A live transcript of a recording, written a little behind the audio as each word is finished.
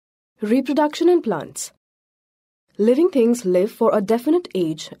Reproduction in plants. Living things live for a definite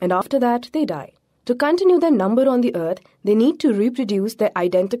age and after that they die. To continue their number on the earth, they need to reproduce their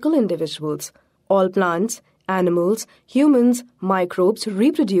identical individuals. All plants, animals, humans, microbes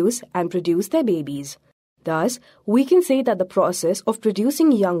reproduce and produce their babies. Thus, we can say that the process of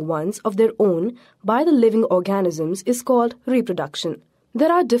producing young ones of their own by the living organisms is called reproduction.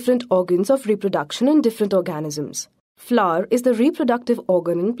 There are different organs of reproduction in different organisms. Flower is the reproductive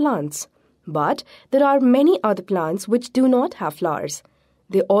organ in plants. But there are many other plants which do not have flowers.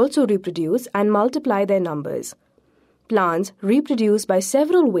 They also reproduce and multiply their numbers. Plants reproduce by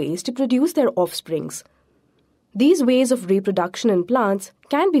several ways to produce their offsprings. These ways of reproduction in plants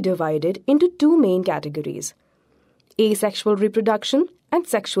can be divided into two main categories: asexual reproduction and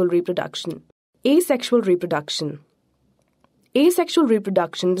sexual reproduction. Asexual reproduction. Asexual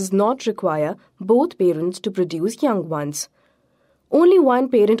reproduction does not require both parents to produce young ones. Only one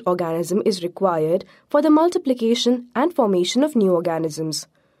parent organism is required for the multiplication and formation of new organisms.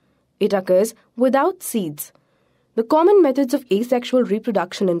 It occurs without seeds. The common methods of asexual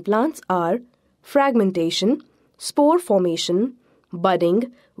reproduction in plants are fragmentation, spore formation,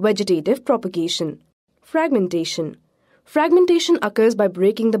 budding, vegetative propagation. Fragmentation. Fragmentation occurs by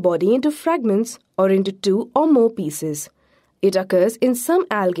breaking the body into fragments or into two or more pieces. It occurs in some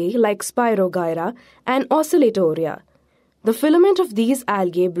algae like Spirogyra and Oscillatoria. The filament of these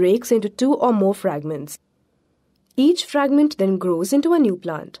algae breaks into two or more fragments. Each fragment then grows into a new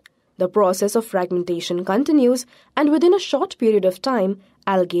plant. The process of fragmentation continues, and within a short period of time,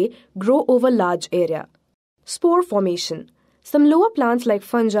 algae grow over large area. Spore formation. Some lower plants like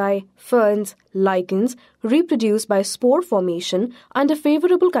fungi, ferns, lichens reproduce by spore formation under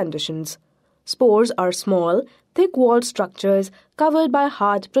favorable conditions. Spores are small, thick-walled structures covered by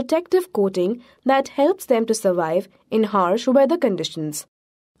hard protective coating that helps them to survive in harsh weather conditions.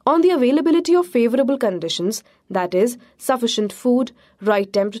 On the availability of favorable conditions, that is, sufficient food,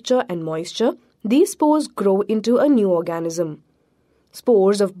 right temperature and moisture, these spores grow into a new organism.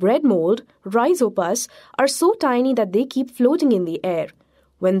 Spores of bread mold, Rhizopus, are so tiny that they keep floating in the air.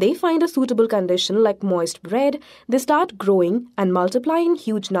 When they find a suitable condition like moist bread, they start growing and multiply in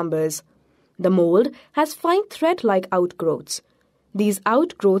huge numbers. The mold has fine thread-like outgrowths. These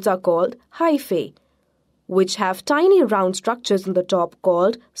outgrowths are called hyphae, which have tiny round structures on the top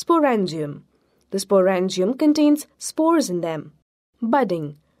called sporangium. The sporangium contains spores in them.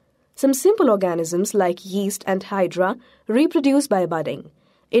 Budding. Some simple organisms like yeast and hydra reproduce by budding.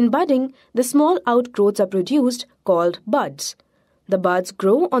 In budding, the small outgrowths are produced called buds. The buds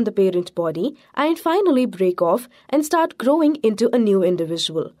grow on the parent body and finally break off and start growing into a new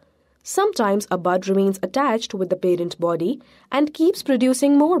individual. Sometimes a bud remains attached with the parent body and keeps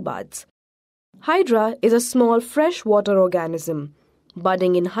producing more buds. Hydra is a small freshwater organism.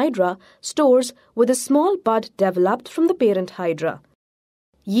 Budding in hydra stores with a small bud developed from the parent hydra.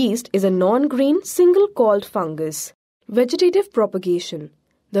 Yeast is a non-green single-called fungus. Vegetative propagation.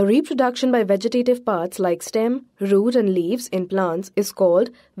 The reproduction by vegetative parts like stem, root and leaves in plants is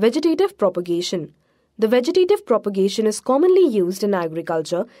called vegetative propagation. The vegetative propagation is commonly used in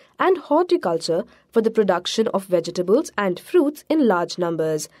agriculture and horticulture for the production of vegetables and fruits in large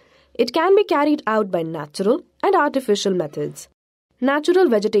numbers. It can be carried out by natural and artificial methods. Natural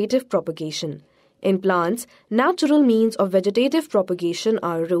vegetative propagation. In plants, natural means of vegetative propagation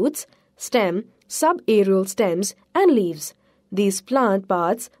are roots, stem, subaerial stems, and leaves. These plant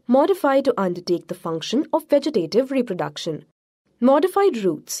parts modify to undertake the function of vegetative reproduction. Modified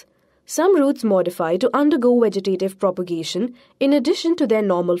roots. Some roots modify to undergo vegetative propagation in addition to their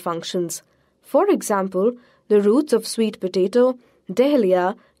normal functions. For example, the roots of sweet potato,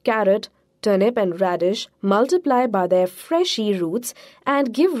 dahlia, carrot, turnip and radish multiply by their fleshy roots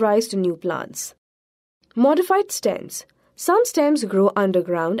and give rise to new plants. Modified stems. Some stems grow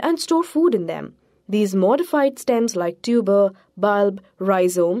underground and store food in them. These modified stems like tuber, bulb,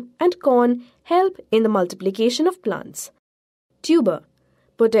 rhizome and corn help in the multiplication of plants. Tuber.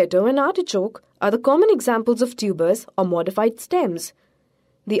 Potato and artichoke are the common examples of tubers or modified stems.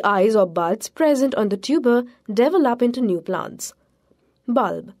 The eyes or buds present on the tuber develop into new plants.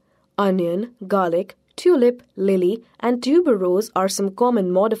 Bulb. Onion, garlic, tulip, lily, and tuberose are some common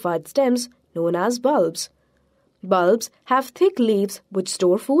modified stems known as bulbs. Bulbs have thick leaves which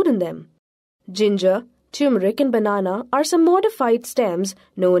store food in them. Ginger, turmeric, and banana are some modified stems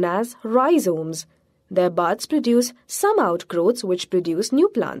known as rhizomes. Their buds produce some outgrowths which produce new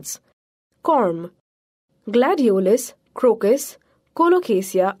plants. Corm. Gladiolus, crocus,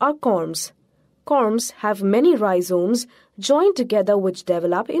 colocasia are corms. Corms have many rhizomes joined together which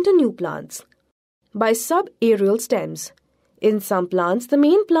develop into new plants. By subaerial stems. In some plants, the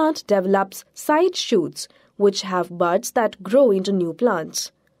main plant develops side shoots, which have buds that grow into new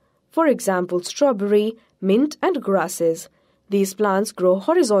plants. For example, strawberry, mint, and grasses. These plants grow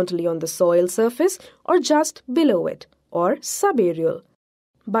horizontally on the soil surface or just below it, or subaerial.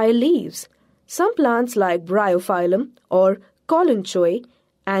 By leaves, some plants like Bryophyllum or Kaolinthoe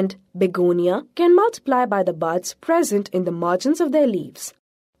and Begonia can multiply by the buds present in the margins of their leaves.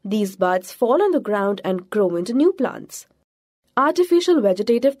 These buds fall on the ground and grow into new plants. Artificial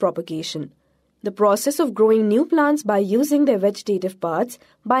vegetative propagation. The process of growing new plants by using their vegetative parts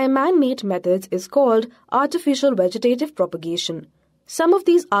by man-made methods is called artificial vegetative propagation. Some of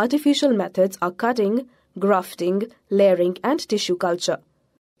these artificial methods are cutting, grafting, layering, and tissue culture.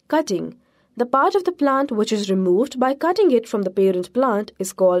 Cutting. The part of the plant which is removed by cutting it from the parent plant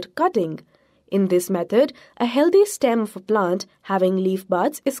is called cutting. In this method, a healthy stem of a plant having leaf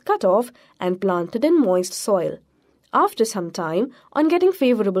buds is cut off and planted in moist soil. After some time, on getting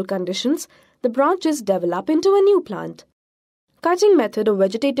favorable conditions, the branches develop into a new plant. Cutting method of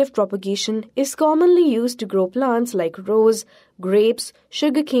vegetative propagation is commonly used to grow plants like rose, grapes,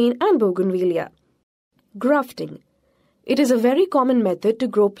 sugarcane, and bougainvillea. Grafting. It is a very common method to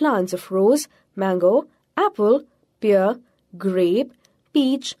grow plants of rose, mango, apple, pear, grape,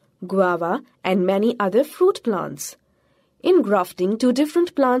 peach, guava, and many other fruit plants. In grafting, two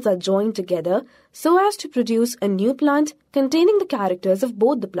different plants are joined together so as to produce a new plant containing the characters of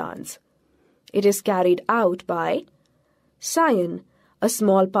both the plants. It is carried out by scion, a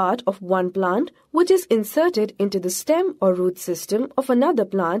small part of one plant which is inserted into the stem or root system of another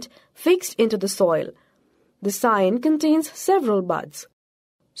plant fixed into the soil. The scion contains several buds.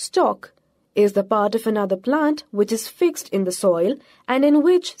 Stalk is the part of another plant which is fixed in the soil and in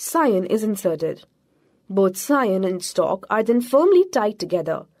which scion is inserted. Both scion and stalk are then firmly tied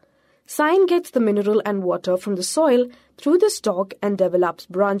together. Scion gets the mineral and water from the soil through the stalk and develops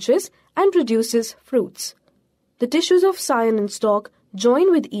branches and produces fruits. The tissues of scion and stalk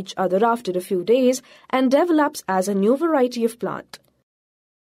join with each other after a few days and develops as a new variety of plant.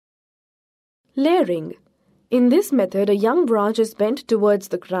 Layering. In this method, a young branch is bent towards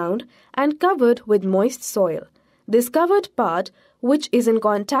the ground and covered with moist soil. This covered part, which is in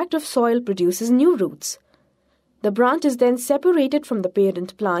contact of soil, produces new roots. The branch is then separated from the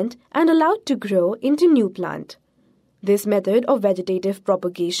parent plant and allowed to grow into new plant. This method of vegetative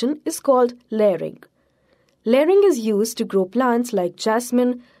propagation is called layering. Layering is used to grow plants like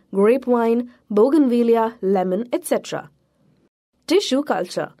jasmine, grapevine, bougainvillea, lemon, etc. Tissue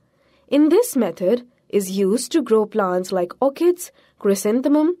culture. In this method is used to grow plants like orchids,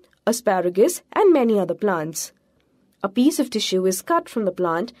 chrysanthemum, asparagus, and many other plants. A piece of tissue is cut from the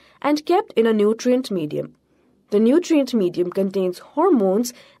plant and kept in a nutrient medium. The nutrient medium contains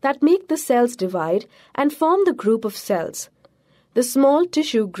hormones that make the cells divide and form the group of cells. The small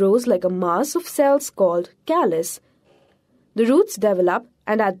tissue grows like a mass of cells called callus. The roots develop,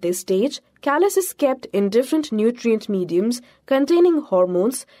 and at this stage, callus is kept in different nutrient mediums containing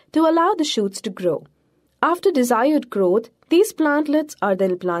hormones to allow the shoots to grow. After desired growth, these plantlets are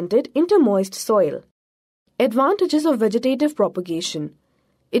then planted into moist soil. Advantages of vegetative propagation.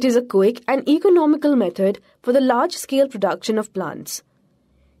 It is a quick and economical method for the large-scale production of plants.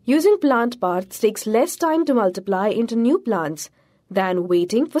 Using plant parts takes less time to multiply into new plants than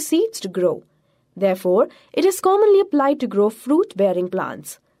waiting for seeds to grow. Therefore, it is commonly applied to grow fruit-bearing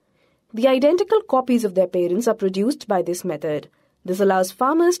plants. The identical copies of their parents are produced by this method. This allows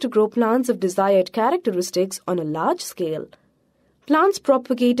farmers to grow plants of desired characteristics on a large scale. Plants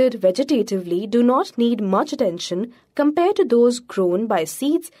propagated vegetatively do not need much attention compared to those grown by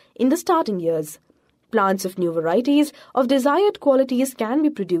seeds in the starting years. Plants of new varieties of desired qualities can be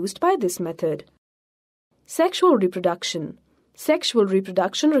produced by this method. Sexual reproduction. Sexual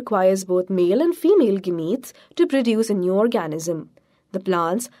reproduction requires both male and female gametes to produce a new organism. The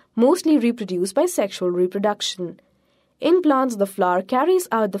plants mostly reproduce by sexual reproduction. In plants, the flower carries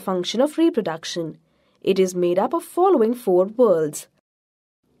out the function of reproduction. It is made up of following 4 whorls.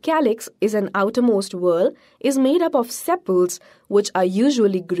 Calyx is an outermost whorl, is made up of sepals which are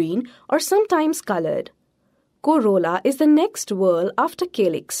usually green or sometimes colored. Corolla is the next whorl after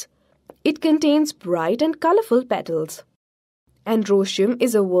calyx. It contains bright and colorful petals. Androecium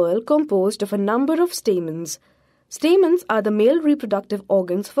is a whorl composed of a number of stamens. Stamens are the male reproductive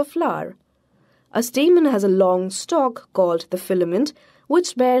organs of a flower. A stamen has a long stalk called the filament,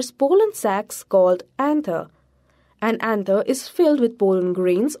 which bears pollen sacs called anther. An anther is filled with pollen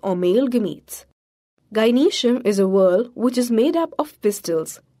grains or male gametes. Gynoecium is a whorl which is made up of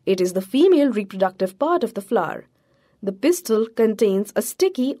pistils. It is the female reproductive part of the flower. The pistil contains a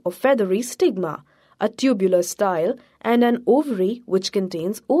sticky or feathery stigma. a tubular style, and an ovary which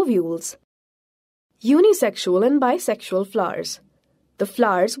contains ovules. Unisexual and bisexual flowers. The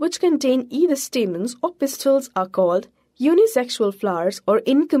flowers which contain either stamens or pistils are called unisexual flowers or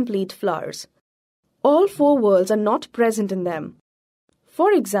incomplete flowers. All four whorls are not present in them.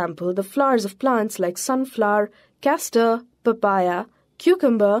 For example, the flowers of plants like sunflower, castor, papaya,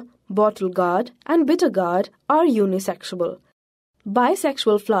 cucumber, bottle gourd, and bitter gourd are unisexual.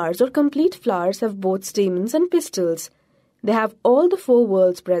 Bisexual flowers or complete flowers have both stamens and pistils. They have all the four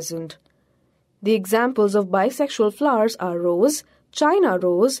whorls present. The examples of bisexual flowers are rose, China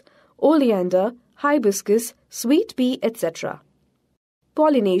rose, oleander, hibiscus, sweet pea, etc.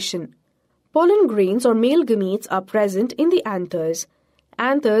 Pollination. Pollen grains or male gametes are present in the anthers.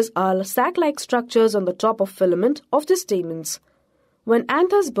 Anthers are sac-like structures on the top of filament of the stamens. When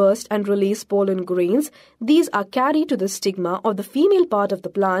anthers burst and release pollen grains, these are carried to the stigma of the female part of the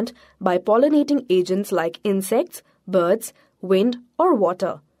plant by pollinating agents like insects, birds, wind, or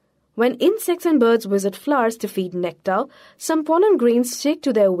water. When insects and birds visit flowers to feed nectar, some pollen grains stick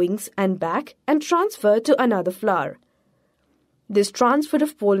to their wings and back and transfer to another flower. This transfer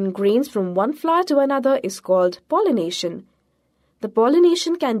of pollen grains from one flower to another is called pollination. The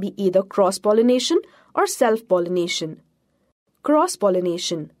pollination can be either cross-pollination or self-pollination.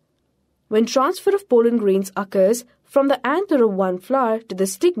 Cross-pollination. When transfer of pollen grains occurs from the anther of one flower to the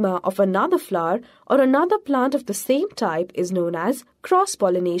stigma of another flower or another plant of the same type is known as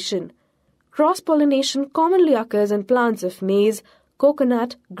cross-pollination. Cross-pollination commonly occurs in plants of maize,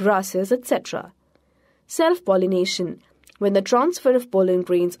 coconut, grasses, etc. Self-pollination. When the transfer of pollen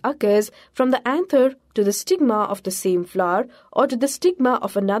grains occurs from the anther to the stigma of the same flower or to the stigma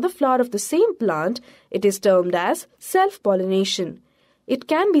of another flower of the same plant, it is termed as self-pollination. It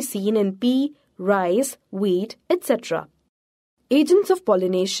can be seen in pea, rice, wheat, etc. Agents of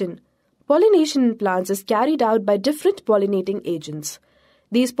pollination. Pollination in plants is carried out by different pollinating agents.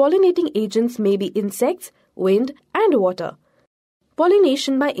 These pollinating agents may be insects, wind, and water.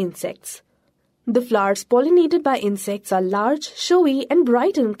 Pollination by insects. The flowers pollinated by insects are large, showy, and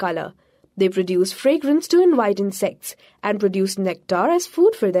bright in color. They produce fragrance to invite insects and produce nectar as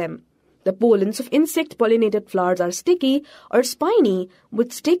food for them. The pollens of insect-pollinated flowers are sticky or spiny,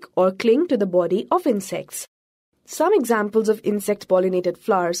 which stick or cling to the body of insects. Some examples of insect-pollinated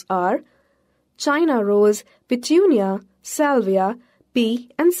flowers are China rose, petunia, salvia, pea,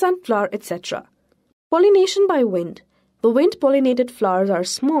 and sunflower, etc. Pollination by wind. The wind-pollinated flowers are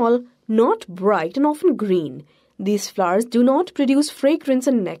small, not bright, and often green. These flowers do not produce fragrance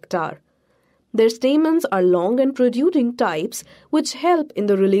and nectar. Their stamens are long and protruding types which help in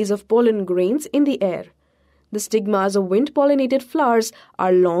the release of pollen grains in the air. The stigmas of wind-pollinated flowers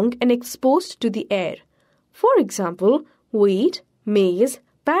are long and exposed to the air. For example, wheat, maize,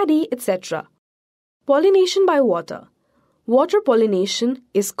 paddy, etc. Pollination by water. Water pollination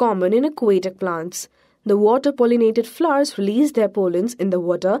is common in aquatic plants. The water-pollinated flowers release their pollens in the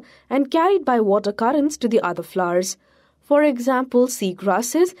water and carried by water currents to the other flowers. For example,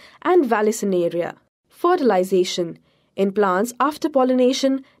 seagrasses and Vallisneria. Fertilization. In plants, after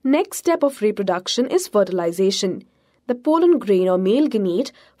pollination, next step of reproduction is fertilization. The pollen grain or male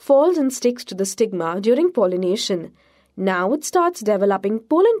gamete falls and sticks to the stigma during pollination. Now it starts developing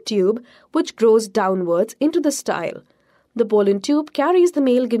pollen tube which grows downwards into the style. The pollen tube carries the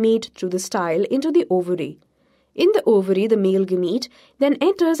male gamete through the style into the ovary. In the ovary, the male gamete then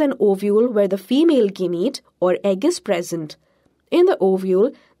enters an ovule where the female gamete or egg is present. In the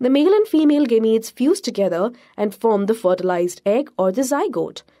ovule, the male and female gametes fuse together and form the fertilized egg or the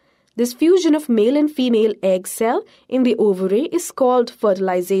zygote. This fusion of male and female egg cell in the ovary is called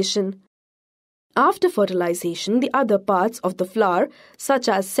fertilization. After fertilization, the other parts of the flower, such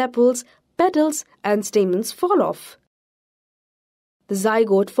as sepals, petals, and stamens, fall off. The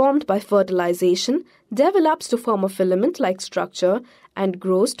zygote formed by fertilization develops to form a filament-like structure and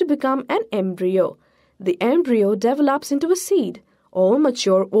grows to become an embryo. The embryo develops into a seed or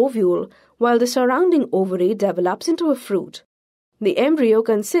mature ovule, while the surrounding ovary develops into a fruit. The embryo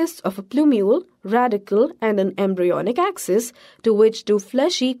consists of a plumule, radicle, and an embryonic axis to which two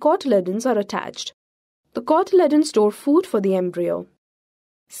fleshy cotyledons are attached. The cotyledons store food for the embryo.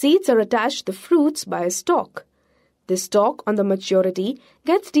 Seeds are attached to the fruits by a stalk. This stalk, on the maturity,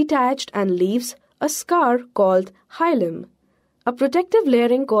 gets detached and leaves a scar called hilum. A protective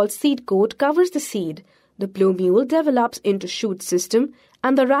layering called seed coat covers the seed. The plumule develops into shoot system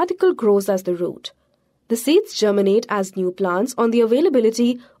and the radicle grows as the root. The seeds germinate as new plants on the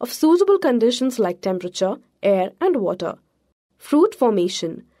availability of suitable conditions like temperature, air, and water. Fruit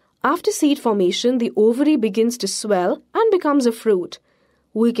formation. After seed formation, the ovary begins to swell and becomes a fruit.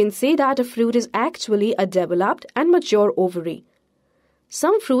 we can say that a fruit is actually a developed and mature ovary.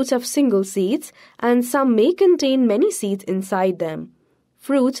 Some fruits have single seeds and some may contain many seeds inside them.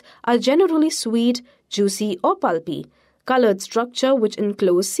 Fruits are generally sweet, juicy or pulpy, colored structure which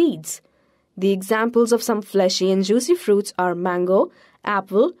enclose seeds. The examples of some fleshy and juicy fruits are mango,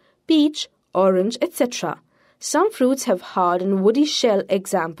 apple, peach, orange, etc. Some fruits have hard and woody shell,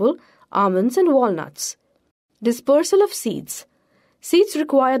 example, almonds and walnuts. Dispersal of seeds. Seeds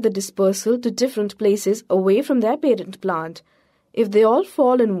require the dispersal to different places away from their parent plant. If they all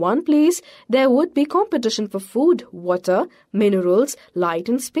fall in one place, there would be competition for food, water, minerals, light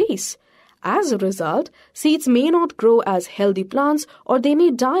and space. As a result, seeds may not grow as healthy plants or they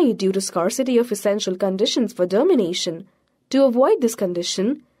may die due to scarcity of essential conditions for germination. To avoid this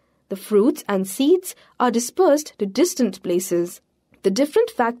condition, the fruits and seeds are dispersed to distant places. The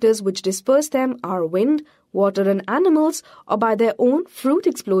different factors which disperse them are wind, water and animals or by their own fruit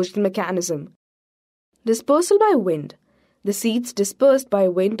explosion mechanism. Dispersal by wind. The seeds dispersed by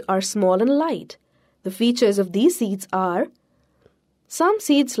wind are small and light. The features of these seeds are: some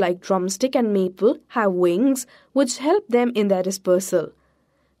seeds like drumstick and maple have wings which help them in their dispersal.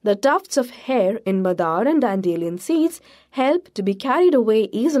 The tufts of hair in madar and dandelion seeds help to be carried away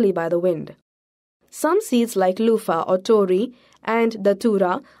easily by the wind. Some seeds like loofah or tori and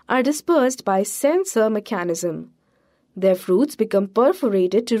datura are dispersed by sensor mechanism. Their fruits become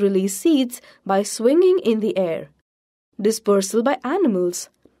perforated to release seeds by swinging in the air. Dispersal by animals.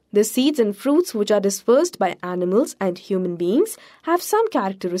 The seeds and fruits which are dispersed by animals and human beings have some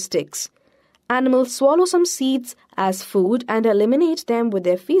characteristics. Animals swallow some seeds as food and eliminate them with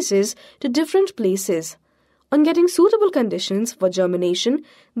their feces to different places. On getting suitable conditions for germination,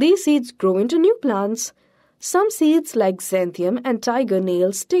 these seeds grow into new plants. Some seeds like xanthium and tiger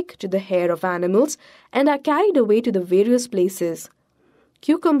nail stick to the hair of animals and are carried away to the various places.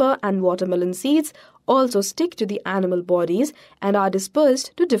 Cucumber and watermelon seeds also stick to the animal bodies and are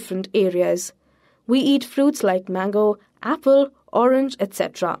dispersed to different areas. We eat fruits like mango, apple, orange,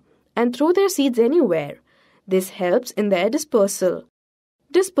 etc. and throw their seeds anywhere. This helps in their dispersal.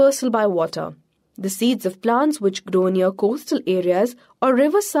 Dispersal by water. The seeds of plants which grow near coastal areas or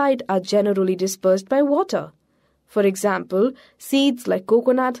riverside are generally dispersed by water. For example, seeds like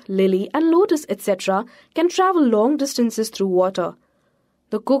coconut, lily and lotus, etc. can travel long distances through water.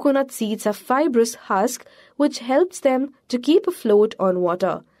 The coconut seeds have fibrous husk which helps them to keep afloat on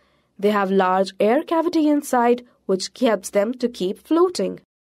water. They have large air cavity inside which helps them to keep floating.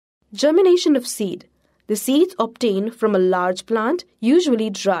 Germination of seed. The seeds obtained from a large plant usually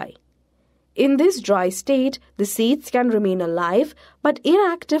dry. In this dry state, the seeds can remain alive but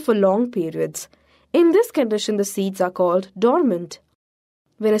inactive for long periods. In this condition, the seeds are called dormant.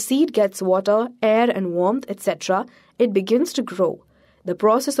 When a seed gets water, air and warmth, etc., it begins to grow. The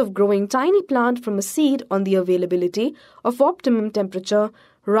process of growing tiny plant from a seed on the availability of optimum temperature,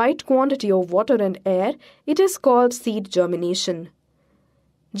 right quantity of water and air, it is called seed germination.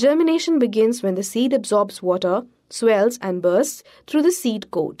 Germination begins when the seed absorbs water, swells and bursts through the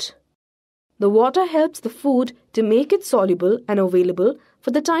seed coat. The water helps the food to make it soluble and available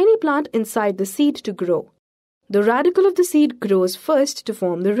for the tiny plant inside the seed to grow. The radicle of the seed grows first to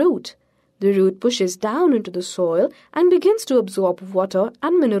form the root. The root pushes down into the soil and begins to absorb water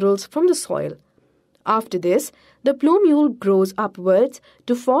and minerals from the soil. After this, the plumule grows upwards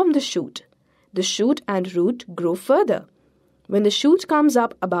to form the shoot. The shoot and root grow further. When the shoot comes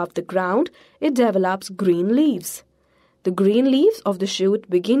up above the ground, it develops green leaves. The green leaves of the shoot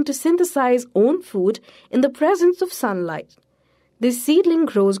begin to synthesize own food in the presence of sunlight. This seedling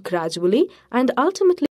grows gradually and ultimately